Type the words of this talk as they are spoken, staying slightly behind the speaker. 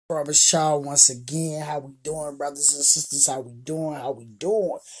Promise Child once again. How we doing, brothers and sisters? How we doing? How we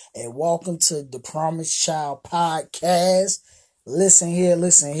doing? And welcome to the Promise Child podcast. Listen here,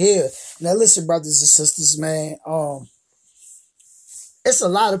 listen here. Now listen, brothers and sisters, man. It's a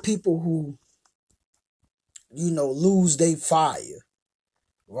lot of people who, lose their fire,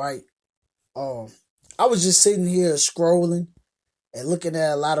 right? I was just sitting here scrolling and looking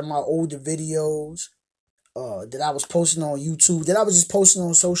at a lot of my older videos that I was posting on YouTube, that I was just posting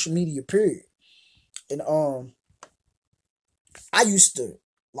on social media, period. And I used to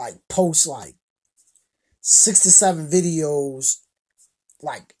post 6 to 7 videos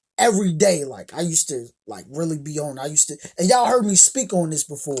every day. I used to really be on. And y'all heard me speak on this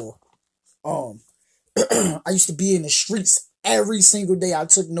before. I used to be in the streets every single day. I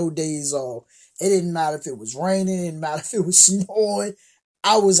took no days off. It didn't matter if it was raining, it didn't matter if it was snowing.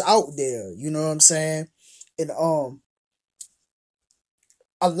 I was out there, you know what I'm saying? And a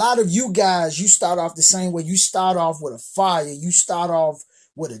lot of you guys, you start off the same way. You start off with a fire. You start off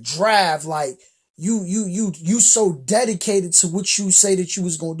with a drive. You so dedicated to what you say that you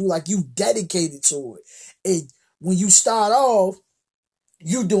was gonna do. You dedicated to it. And when you start off,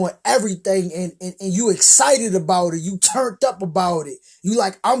 you doing everything and you excited about it. You turned up about it. You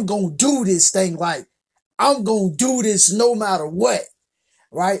I'm gonna do this thing. I'm gonna do this no matter what.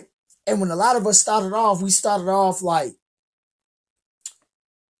 Right? And when a lot of us started off, we felt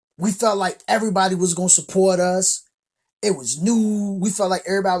like everybody was going to support us. It was new. We felt like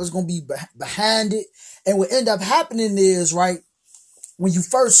everybody was going to be behind it. And what ended up happening is, right, when you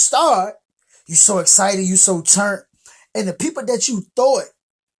first start, you're so excited, you so turned. And the people that you thought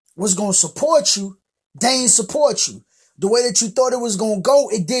was going to support you, they ain't support you. The way that you thought it was going to go,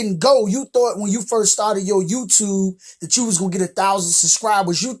 it didn't go. You thought when you first started your YouTube that you was going to get 1,000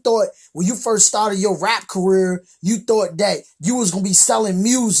 subscribers. You thought when you first started your rap career, you thought that you was going to be selling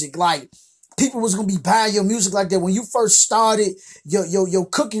music. People was going to be buying your music like that. When you first started your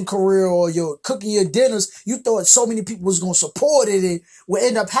cooking career or your cooking your dinners, you thought so many people was going to support it. And what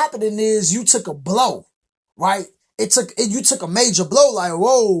ended up happening is you took a blow, right? You took a major blow,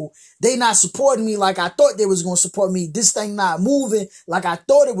 whoa, they not supporting me like I thought they was going to support me. This thing not moving like I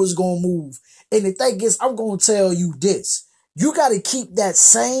thought it was going to move. And the thing is, I'm going to tell you this. You got to keep that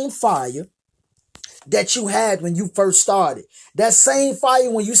same fire that you had when you first started. That same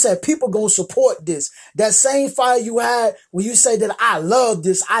fire when you said people gonna support this. That same fire you had when you say that I love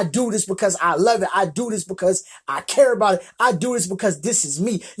this. I do this because I love it. I do this because I care about it. I do this because this is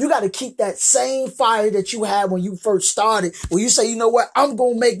me. You got to keep that same fire that you had when you first started. When you say, you know what? I'm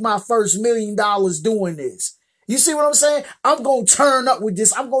going to make my first $1 million doing this. You see what I'm saying? I'm going to turn up with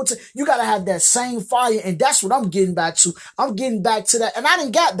this. You got to have that same fire. And that's what I'm getting back to. I'm getting back to that. And I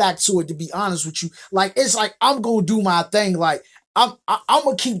didn't get back to it, to be honest with you. I'm going to do my thing. I'm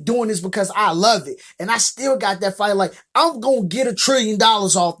going to keep doing this because I love it. And I still got that fire. I'm going to get $1 trillion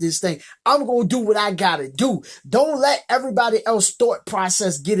off this thing. I'm going to do what I got to do. Don't let everybody else thought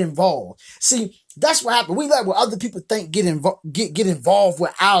process get involved. See, that's what happened. We let what other people think get involved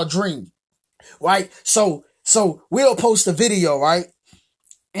with our dream. Right? So we'll post a video, right?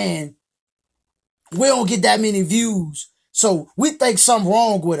 And we don't get that many views. So we think something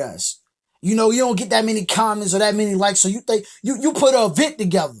wrong with us. You don't get that many comments or that many likes. So you think you put an event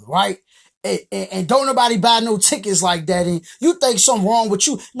together, right? And don't nobody buy no tickets like that. And you think something wrong with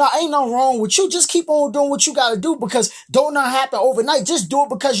you. No, ain't nothing wrong with you. Just keep on doing what you got to do because don't not happen overnight. Just do it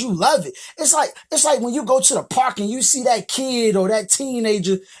because you love it. It's like when you go to the park and you see that kid or that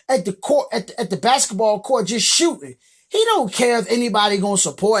teenager at the court, at the basketball court just shooting. He don't care if anybody gonna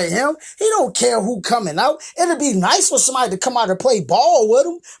support him. He don't care who coming out. It'd be nice for somebody to come out and play ball with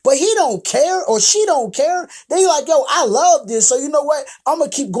him, but he don't care or she don't care. They like, yo, I love this. So you know what? I'm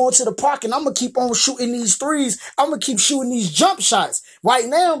gonna keep going to the park and I'm gonna keep on shooting these threes. I'm gonna keep shooting these jump shots. Right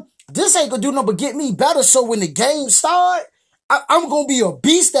now, this ain't gonna do nothing but get me better. So when the game start, I'm going to be a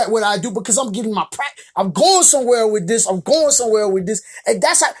beast at what I do because I'm getting my practice. I'm going somewhere with this. And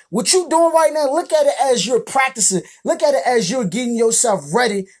that's what you're doing right now. Look at it as you're practicing. Look at it as you're getting yourself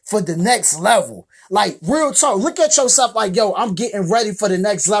ready for the next level. Real talk. Look at yourself yo, I'm getting ready for the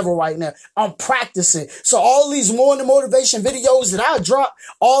next level right now. I'm practicing. So all these morning motivation videos that I drop,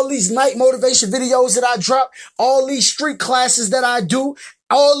 all these night motivation videos that I drop, all these street classes that I do,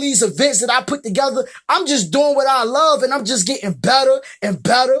 all these events that I put together, I'm just doing what I love and I'm just getting better and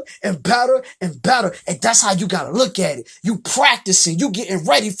better and better and better. And that's how you got to look at it. You practicing, you getting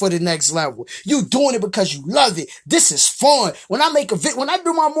ready for the next level. You doing it because you love it. This is fun. When I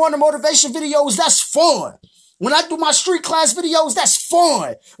do my morning motivation videos, that's fun. When I do my street class videos, that's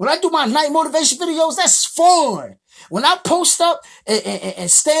fun. When I do my night motivation videos, that's fun. When I post up and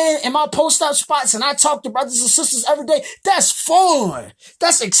stand in my post up spots and I talk to brothers and sisters every day, that's fun.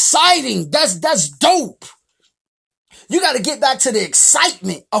 That's exciting. That's dope. You got to get back to the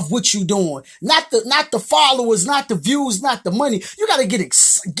excitement of what you're doing. Not the followers, not the views, not the money. You got to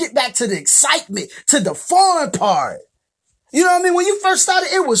get back to the excitement, to the fun part. You know what I mean? When you first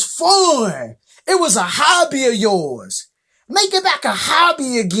started, it was fun. It was a hobby of yours. Make it back a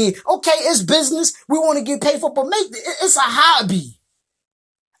hobby again. Okay, it's business. We want to get paid for, but it's a hobby.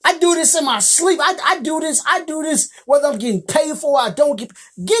 I do this in my sleep. I do this whether I'm getting paid for or I don't get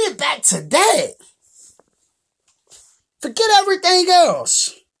it back to that. Forget everything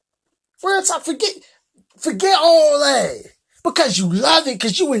else. Real talk, forget all that. Because you love it,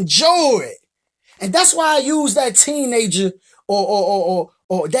 because you enjoy it. And that's why I use that teenager or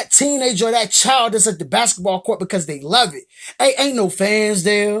that teenager or that child that's at the basketball court because they love it. Ain't no fans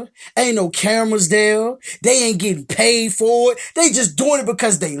there. Ain't no cameras there. They ain't getting paid for it. They just doing it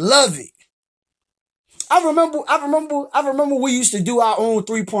because they love it. I remember we used to do our own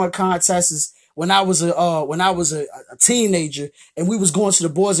 3-point contests when I was a teenager and we was going to the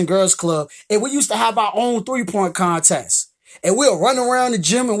Boys and Girls Club and we used to have our own 3-point contest. And we'll run around the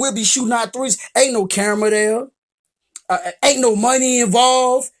gym and we'll be shooting our threes. Ain't no camera there. Ain't no money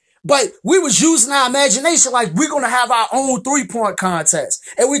involved. But we was using our imagination like we're going to have our own 3-point contest.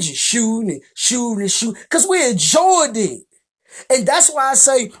 And we're just shooting. Because we enjoyed it. And that's why I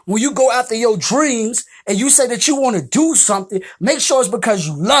say when you go after your dreams and you say that you want to do something, make sure it's because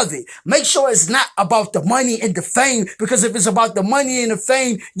you love it. Make sure it's not about the money and the fame. Because if it's about the money and the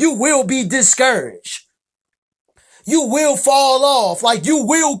fame, you will be discouraged. You will fall off. Like you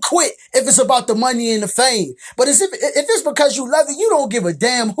will quit if it's about the money and the fame. But if it's because you love it, you don't give a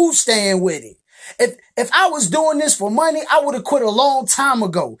damn who's staying with it. If I was doing this for money, I would have quit a long time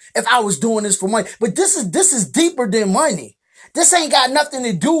ago if I was doing this for money. But this is deeper than money. This ain't got nothing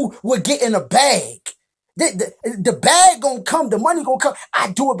to do with getting a bag. The bag gonna come, the money gonna come.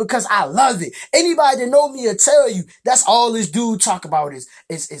 I do it because I love it. Anybody that know me will tell you that's all this dude talk about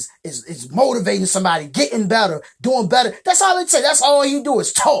is motivating somebody, getting better, doing better. That's all it say. That's all he do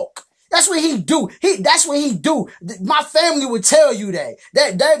is talk. That's what he do. That's what he do. My family would tell you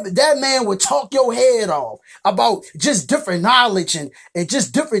that man would talk your head off about just different knowledge and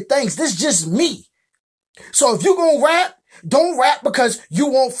just different things. This is just me. So if you gonna rap, don't rap because you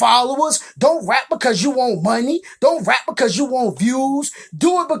want followers. Don't rap because you want money. Don't rap because you want views.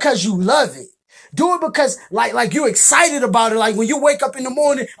 Do it because you love it. Do it because like you're excited about it. Like when you wake up in the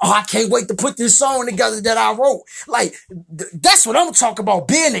morning, oh, I can't wait to put this song together that I wrote. Like that's what I'm talking about.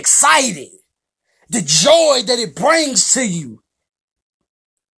 Being excited. The joy that it brings to you.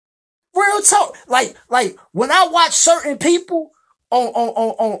 Real talk. Like when I watch certain people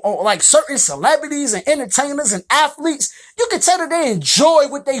on like certain celebrities and entertainers and athletes, you can tell that they enjoy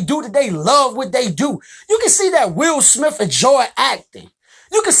what they do, that they love what they do. You can see that Will Smith enjoy acting.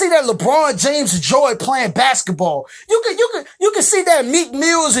 You can see that LeBron James enjoy playing basketball. You can see that Meek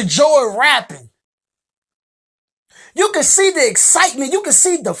Mills enjoy rapping. You can see the excitement. You can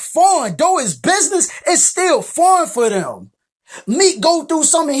see the fun. Though it's business, it's still fun for them. Meek go through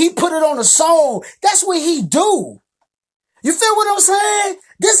something, he put it on a song. That's what he do. You feel what I'm saying?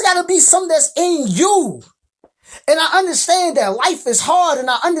 This gotta be something that's in you. And I understand that life is hard, and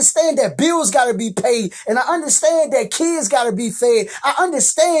I understand that bills gotta be paid, and I understand that kids gotta be fed. I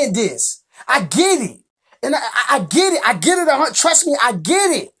understand this. I get it. And I get it. I get it. Trust me, I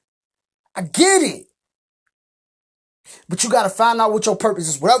get it. I get it. But you gotta find out what your purpose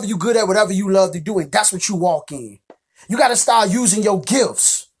is. Whatever you good at, whatever you love to do, and that's what you walk in. You gotta start using your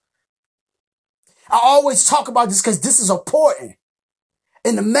gifts. I always talk about this because this is important.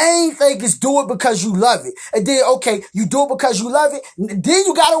 And the main thing is do it because you love it. And then, okay, you do it because you love it. Then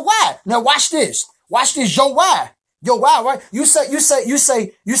you got a why. Now watch this. Watch this. Your why. Your why, right? You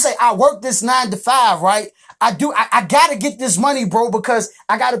say, I work this 9 to 5, right? I gotta get this money, bro, because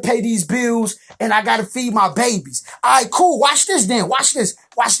I gotta pay these bills and I gotta feed my babies. All right, cool. Watch this then. Watch this.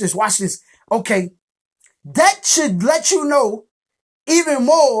 Okay. That should let you know even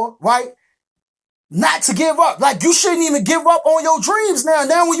more, right? Not to give up. Like, you shouldn't even give up on your dreams now.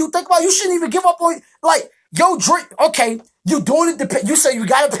 Now, when you think about it, you shouldn't even give up on, like, your dream. Okay, you doing it to pay. You say you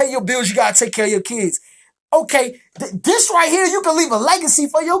got to pay your bills. You got to take care of your kids. Okay, this right here, you can leave a legacy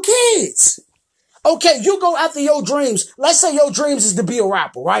for your kids. Okay, you go after your dreams. Let's say your dreams is to be a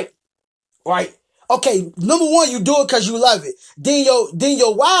rapper, right? Right? Okay, number one, you do it because you love it. Then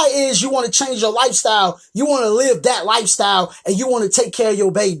your why is you want to change your lifestyle. You want to live that lifestyle and you want to take care of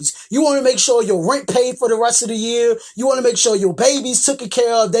your babies. You want to make sure your rent paid for the rest of the year. You want to make sure your babies taken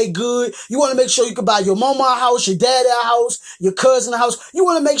care of, they good. You want to make sure you can buy your mama a house, your dad a house, your cousin a house. You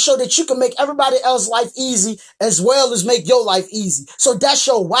want to make sure that you can make everybody else's life easy as well as make your life easy. So that's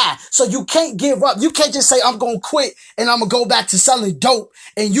your why. So you can't give up. You can't just say, I'm going to quit and I'm going to go back to selling dope,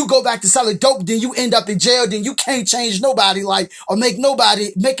 and you go back to selling dope, then you end up in jail, then you can't change nobody's life or make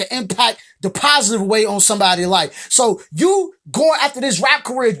an impact the positive way on somebody's life. So you going after this rap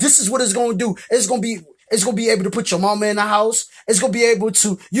career, this is what it's going to do. It's going to be able to put your mama in the house. It's going to be able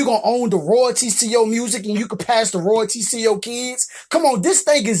to, you're going to own the royalties to your music and you can pass the royalties to your kids. Come on, this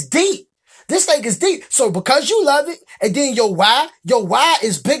thing is deep. This thing is deep. So because you love it, and then your why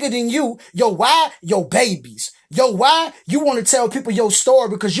is bigger than you. Your why, your babies. Your why, you want to tell people your story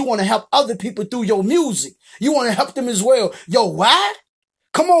because you want to help other people through your music. You want to help them as well. Your why?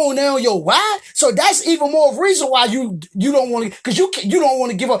 Come on now, your why? So that's even more reason why you don't want to, because you don't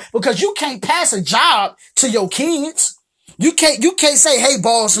want to give up, because you can't pass a job to your kids. You can't say, hey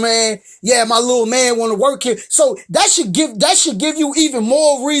boss man, yeah, my little man want to work here. So that should give you even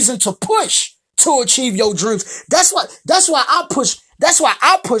more reason to push to achieve your dreams. That's why I push. That's why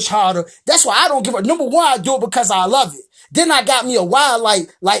I push harder. That's why I don't give up. Number one, I do it because I love it. Then I got me a why,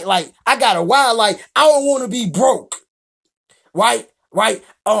 like I got a why, like I don't want to be broke. Right? I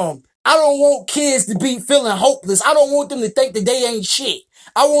don't want kids to be feeling hopeless. I don't want them to think that they ain't shit.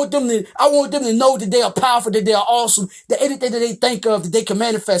 I want them to know that they are powerful, that they are awesome, that anything that they think of, that they can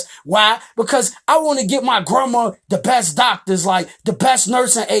manifest. Why? Because I want to get my grandma the best doctors, like the best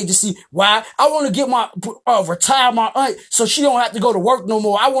nursing agency. Why? I want to retire my aunt so she don't have to go to work no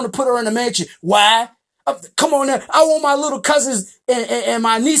more. I want to put her in a mansion. Why? Come on now. I want my little cousins and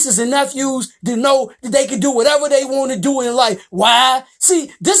my nieces and nephews to know that they can do whatever they want to do in life. Why? See,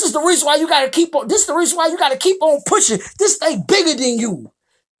 this is the reason why you got to keep on pushing. This thing bigger than you.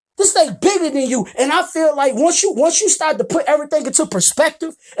 This thing bigger than you. And I feel like once you start to put everything into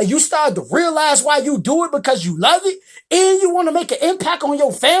perspective and you start to realize why you do it because you love it and you want to make an impact on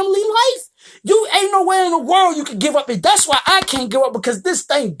your family life, you ain't nowhere in the world you can give up. And that's why I can't give up, because this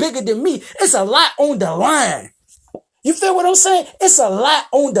thing bigger than me. It's a lot on the line. You feel what I'm saying? It's a lot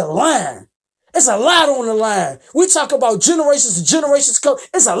on the line. It's a lot on the line. We talk about generations and generations come.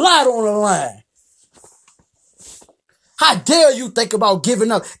 It's a lot on the line. How dare you think about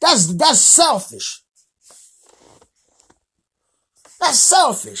giving up? That's selfish. That's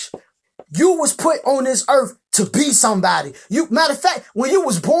selfish. You was put on this earth to be somebody. Matter of fact, when you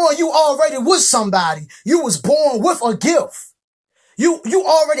was born, you already was somebody. You was born with a gift. You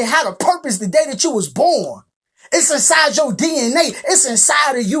already had a purpose the day that you was born. It's inside your DNA. It's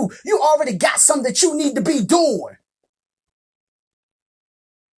inside of you. You already got something that you need to be doing.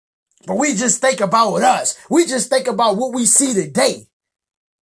 But we just think about us. We just think about what we see today.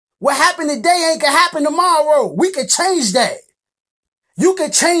 What happened today ain't gonna happen tomorrow. We can change that. You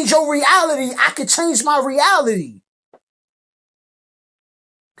can change your reality. I can change my reality.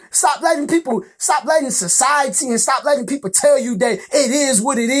 Stop letting society and stop letting people tell you that it is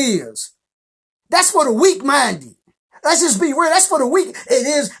what it is. That's for the weak-minded. Let's just be real. That's for the weak. It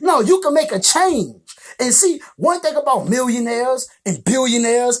is. No, you can make a change. And see, one thing about millionaires and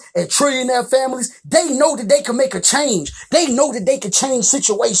billionaires and trillionaire families, they know that they can make a change. They know that they can change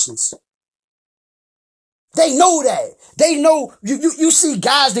situations. They know that. They know, you see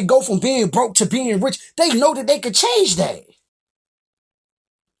guys that go from being broke to being rich. They know that they can change that.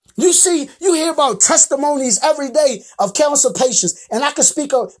 You hear about testimonies every day of cancer patients. And I can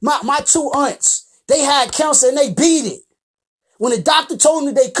speak of my two aunts. They had cancer and they beat it. When the doctor told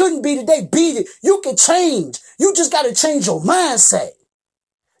them they couldn't beat it, they beat it. You can change. You just got to change your mindset.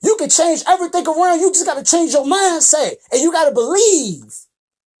 You can change everything around. You just got to change your mindset. And you got to believe.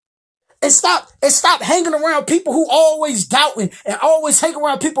 And stop hanging around people who always doubting and always hang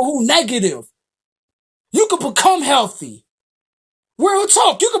around people who negative. You can become healthy. Real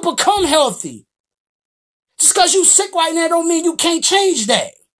talk. You can become healthy. Just because you sick right now don't mean you can't change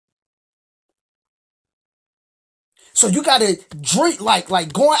that. So you gotta drink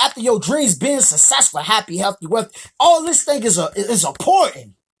like going after your dreams, being successful, happy, healthy, wealthy. All this thing is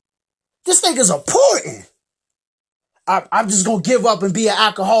important. This thing is important. I'm just gonna give up and be an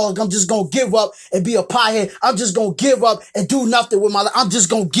alcoholic. I'm just gonna give up and be a pothead. I'm just gonna give up and do nothing with my life. I'm just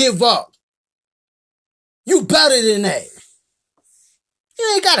gonna give up. You better than that.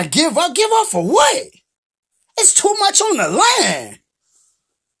 You ain't gotta give up. Give up for what? It's too much on the line.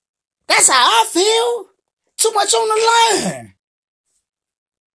 That's how I feel. Too much on the line.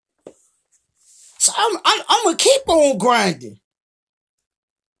 So I'm gonna keep on grinding.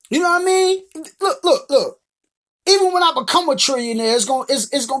 You know what I mean? Look. Even when I become a trillionaire,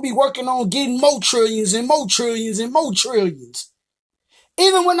 it's gonna be working on getting more trillions and more trillions and more trillions.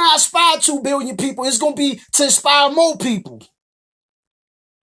 Even when I inspire 2 billion people, it's gonna be to inspire more people.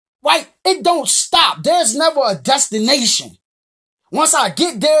 Right? It don't stop. There's never a destination. Once I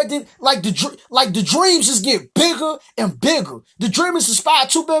get there, then the dreams just get bigger and bigger. The dream is to inspire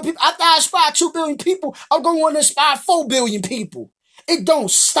 2 billion people. After I inspire 2 billion people, I'm going to want to inspire 4 billion people. It don't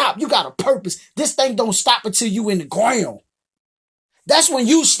stop. You got a purpose. This thing don't stop until you in the ground. That's when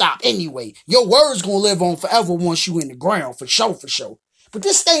you stop anyway. Your word's going to live on forever once you in the ground, for sure. But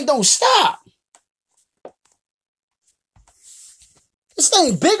this thing don't stop. This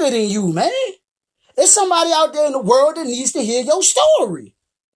thing bigger than you, man. There's somebody out there in the world that needs to hear your story.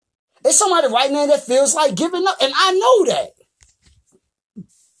 There's somebody right now that feels like giving up, and I know that.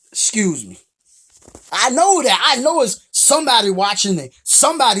 Excuse me. I know that. I know it's somebody watching it,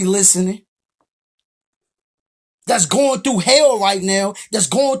 somebody listening that's going through hell right now, that's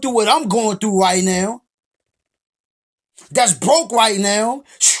going through what I'm going through right now, that's broke right now,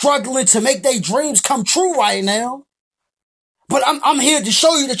 struggling to make their dreams come true right now. But I'm here to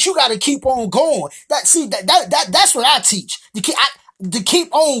show you that you got to keep on going. That's what I teach. To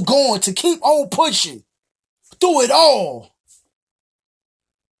keep on going, to keep on pushing through it all.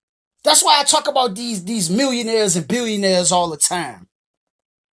 That's why I talk about these millionaires and billionaires all the time.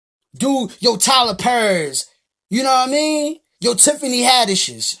 Dude, your Tyler Perry's, you know what I mean? Your Tiffany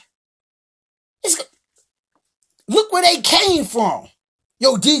Haddish's. Look where they came from.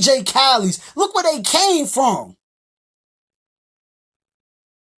 Yo, DJ Khaled's. Look where they came from.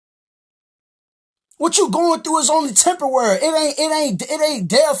 What you going through is only temporary. It ain't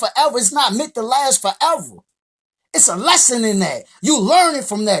there forever. It's not meant to last forever. It's a lesson in that. You learning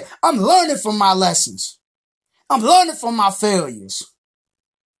from that. I'm learning from my lessons. I'm learning from my failures.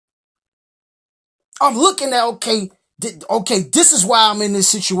 I'm looking at, okay, this is why I'm in this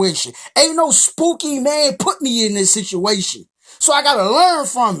situation. Ain't no spooky man put me in this situation. So I gotta learn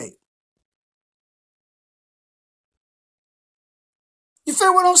from it. You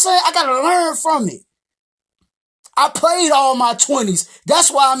feel what I'm saying? I gotta learn from it. I played all my 20s.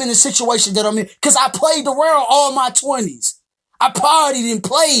 That's why I'm in the situation that I'm in. Because I played around all my 20s. I partied and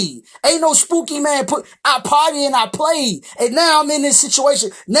played. Ain't no spooky man I partied and I played. And now I'm in this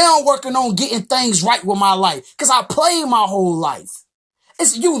situation. Now I'm working on getting things right with my life. Because I played my whole life.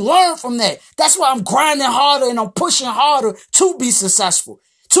 You learn from that. That's why I'm grinding harder and I'm pushing harder to be successful.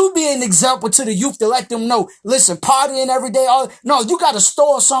 To be an example to the youth to let them know, listen, partying every day. No, you got to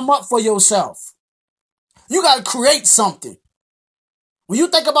store something up for yourself. You got to create something. When you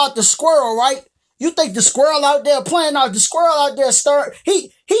think about the squirrel, right? You think the squirrel out there playing out, the squirrel out there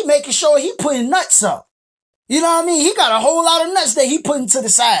he making sure he putting nuts up. You know what I mean? He got a whole lot of nuts that he putting to the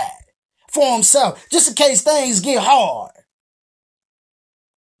side for himself, just in case things get hard.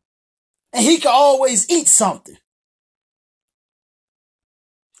 And he can always eat something.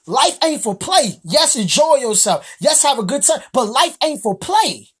 Life ain't for play. Yes, enjoy yourself. Yes, have a good time. But life ain't for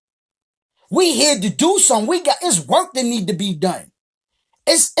play. We here to do something. It's work that need to be done.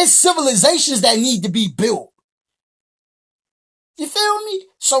 It's civilizations that need to be built. You feel me?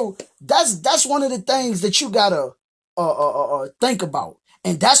 So that's one of the things that you gotta think about.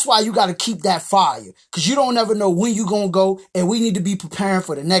 And that's why you gotta keep that fire. Cause you don't ever know when you gonna go, and we need to be preparing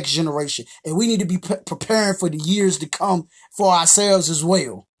for the next generation. And we need to be preparing for the years to come for ourselves as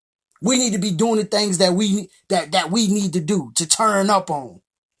well. We need to be doing the things that we need to do to turn up on.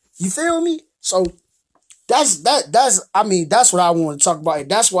 You feel me? So that's what I want to talk about. And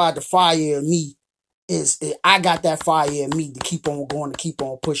that's why the fire in me I got that fire in me to keep on going, to keep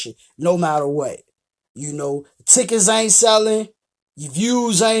on pushing, no matter what. You know, tickets ain't selling, your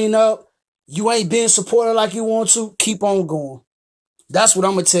views ain't up, you ain't being supported like you want to, keep on going. That's what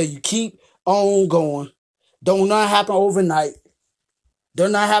I'm going to tell you. Keep on going. Don't not happen overnight.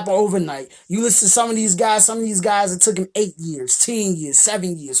 Don't not happen overnight. You listen to some of these guys, it took them 8 years, 10 years,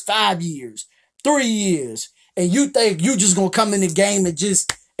 7 years, 5 years, 3 years. And you think you just going to come in the game and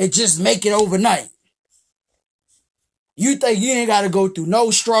just make it overnight. You think you ain't got to go through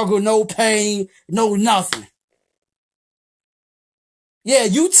no struggle, no pain, no nothing. Yeah,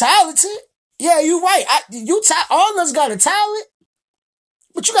 you talented. Yeah, you right. All of us got a talent,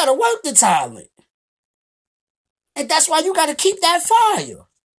 but you got to work the talent. And that's why you got to keep that fire.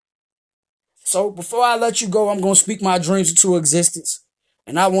 So before I let you go, I'm going to speak my dreams into existence.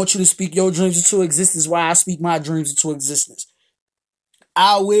 And I want you to speak your dreams into existence while I speak my dreams into existence.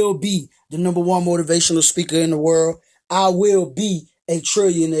 I will be the #1 motivational speaker in the world. I will be a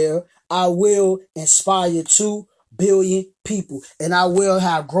trillionaire. I will inspire 2 billion people. And I will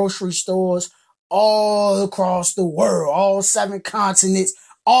have grocery stores all across the world, all 7 continents,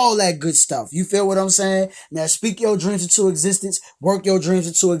 all that good stuff. You feel what I'm saying? Now speak your dreams into existence, work your dreams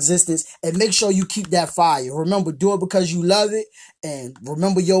into existence, and make sure you keep that fire. Remember, do it because you love it, and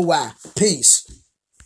remember your why. Peace.